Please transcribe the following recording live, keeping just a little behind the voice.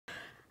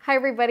Hi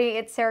everybody,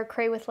 it's Sarah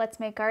Cray with Let's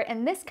Make Art,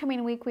 and this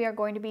coming week we are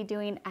going to be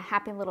doing a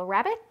happy little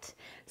rabbit.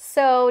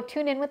 So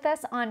tune in with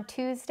us on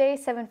Tuesday,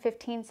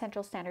 7:15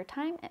 Central Standard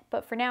Time,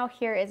 but for now,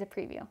 here is a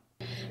preview.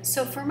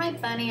 So for my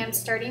bunny, I'm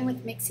starting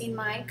with mixing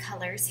my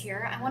colors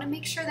here. I want to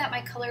make sure that my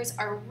colors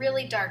are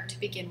really dark to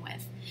begin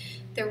with.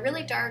 They're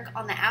really dark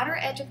on the outer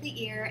edge of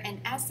the ear,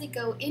 and as they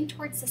go in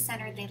towards the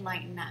center, they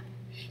lighten up.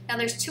 Now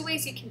there's two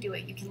ways you can do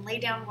it. You can lay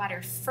down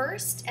water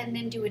first and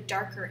then do a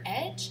darker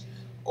edge,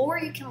 or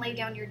you can lay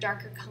down your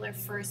darker color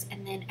first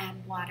and then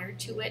add water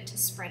to it to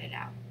spread it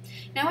out.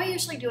 Now I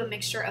usually do a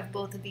mixture of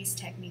both of these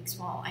techniques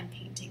while I'm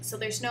painting, so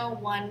there's no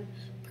one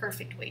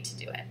perfect way to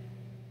do it.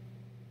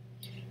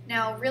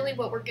 Now really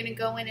what we're going to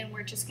go in and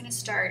we're just going to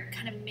start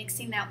kind of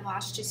mixing that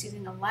wash, just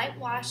using a light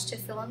wash to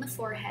fill in the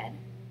forehead.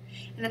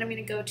 And then I'm going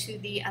to go to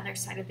the other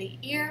side of the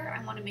ear.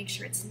 I want to make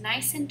sure it's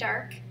nice and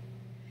dark,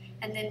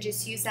 and then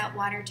just use that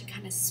water to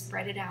kind of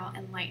spread it out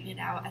and lighten it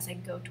out as I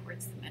go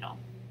towards the middle.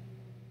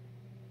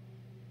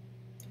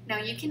 Now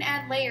you can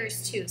add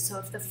layers too, so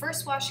if the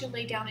first wash you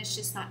lay down is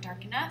just not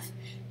dark enough,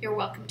 you're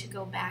welcome to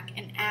go back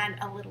and add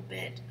a little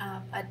bit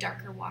of a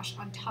darker wash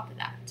on top of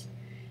that.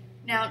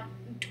 Now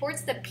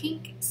towards the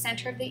pink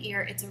center of the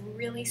ear, it's a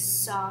really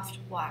soft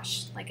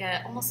wash,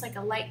 almost like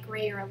a light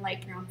gray or a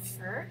light brown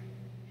fur.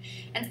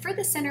 And for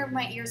the center of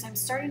my ears, I'm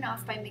starting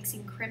off by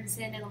mixing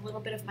crimson and a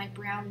little bit of my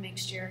brown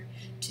mixture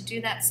to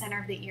do that center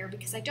of the ear,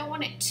 because I don't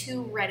want it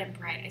too red and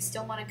bright. I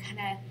still want to kind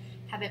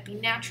of have it be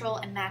natural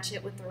and match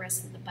it with the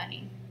rest of the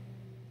bunny.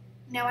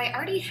 Now I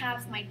already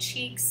have my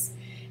cheeks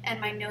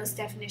and my nose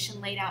definition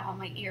laid out on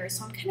my ears,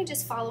 so I'm kind of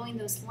just following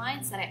those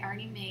lines that I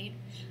already made.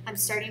 I'm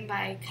starting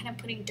by kind of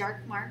putting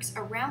dark marks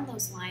around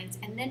those lines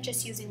and then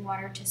just using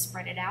water to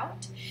spread it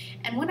out.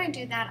 And when I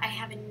do that, I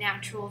have a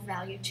natural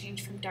value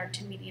change from dark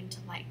to medium to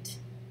light.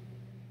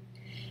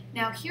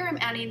 Now here I'm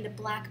adding the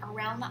black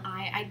around the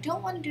eye. I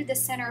don't want to do the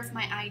center of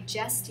my eye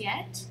just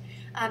yet,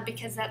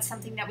 because that's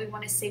something that we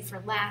want to save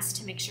for last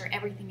to make sure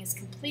everything is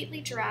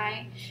completely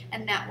dry,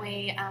 and that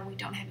way we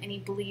don't have any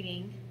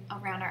bleeding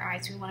around our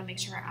eyes. We want to make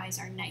sure our eyes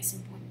are nice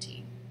and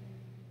pointy.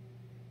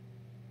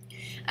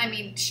 I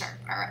mean sharp.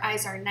 Our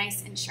eyes are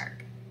nice and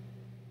sharp.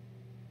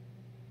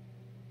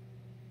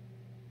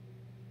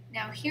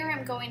 Now here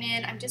I'm going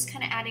in, I'm just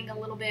kind of adding a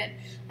little bit,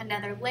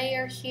 another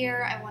layer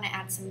here. I want to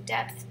add some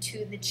depth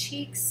to the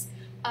cheeks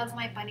of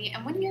my bunny.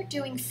 And when you're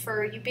doing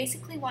fur, you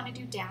basically want to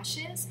do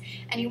dashes,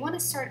 and you want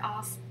to start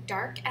off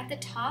dark at the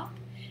top,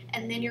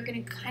 and then you're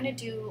going to kind of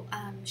do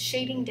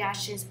shading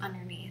dashes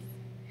underneath.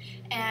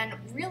 And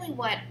really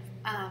what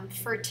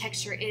fur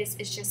texture is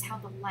just how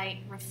the light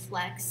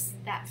reflects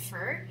that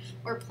fur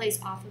or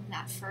plays off of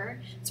that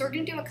fur. So we're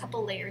going to do a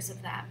couple layers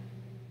of that.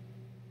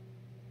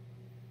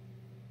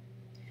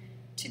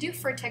 To do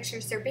fur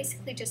textures, they're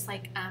basically just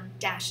like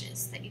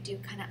dashes that you do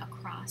kind of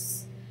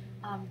across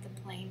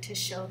the plane to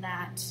show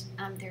that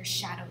there's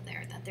shadow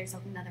there, that there's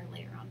another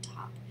layer on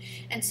top.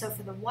 And so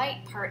for the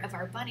white part of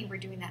our bunny, we're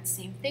doing that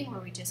same thing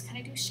where we just kind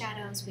of do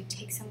shadows. We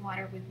take some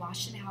water, we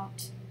wash it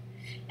out,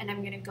 and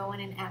I'm going to go in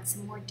and add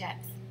some more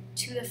depth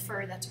to the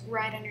fur that's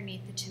right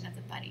underneath the chin of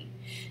the bunny.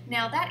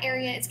 Now that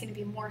area is going to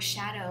be more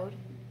shadowed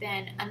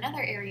than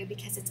another area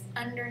because it's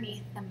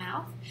underneath the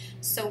mouth,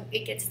 so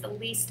it gets the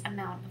least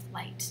amount of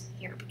light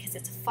here because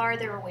it's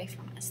farther away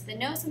from us. The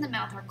nose and the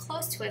mouth are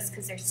close to us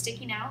because they're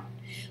sticking out,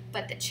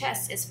 but the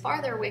chest is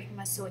farther away from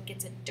us, so it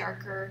gets a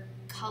darker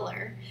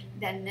color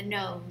than the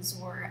nose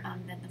or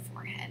than the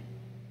forehead.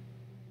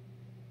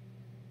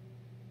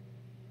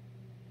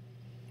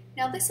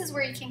 Now this is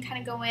where you can kind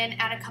of go in,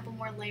 add a couple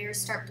more layers,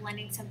 start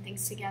blending some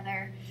things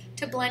together.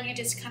 To blend, you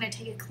just kind of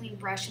take a clean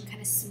brush and kind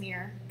of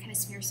smear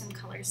some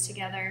colors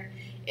together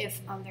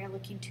if they're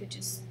looking to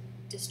just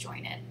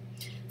disjoint it.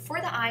 For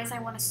the eyes, I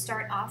want to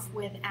start off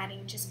with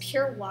adding just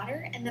pure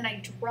water, and then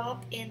I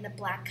drop in the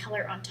black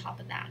color on top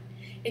of that.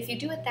 If you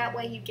do it that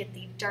way, you get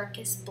the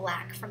darkest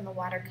black from the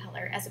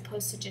watercolor as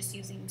opposed to just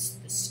using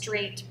the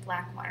straight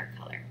black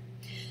watercolor.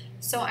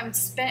 So I'm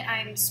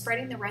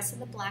spreading the rest of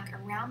the black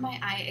around my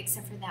eye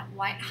except for that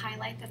white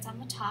highlight that's on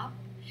the top.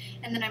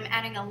 And then I'm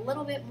adding a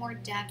little bit more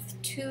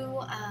depth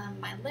to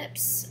my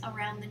lips,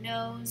 around the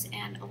nose,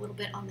 and a little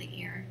bit on the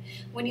ear.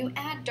 When you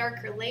add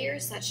darker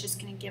layers, that's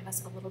just going to give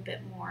us a little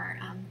bit more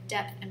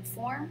depth and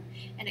form,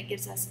 and it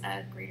gives us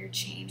a greater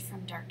change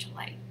from dark to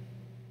light.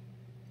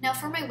 Now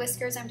for my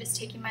whiskers, I'm just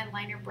taking my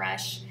liner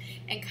brush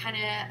and kind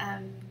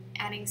of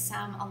adding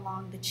some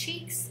along the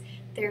cheeks.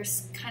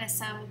 There's kind of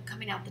some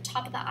coming out the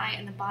top of the eye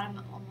and the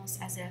bottom, almost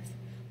as if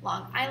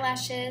long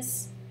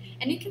eyelashes.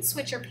 And you can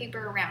switch your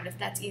paper around if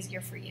that's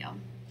easier for you.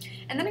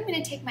 And then I'm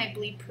going to take my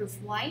bleed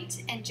proof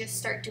white and just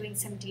start doing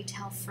some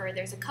detail fur.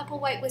 There's a couple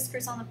white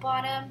whiskers on the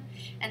bottom,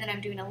 and then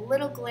I'm doing a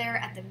little glare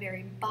at the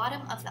very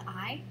bottom of the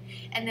eye,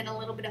 and then a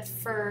little bit of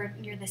fur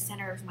near the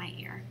center of my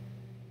ear.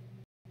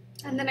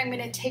 And then I'm going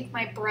to take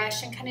my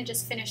brush and kind of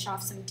just finish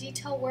off some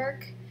detail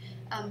work,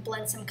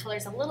 blend some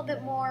colors a little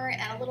bit more,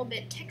 add a little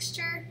bit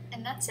texture,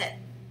 and that's it.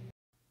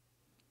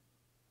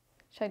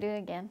 Should I do it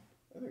again?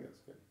 I think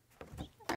that's good.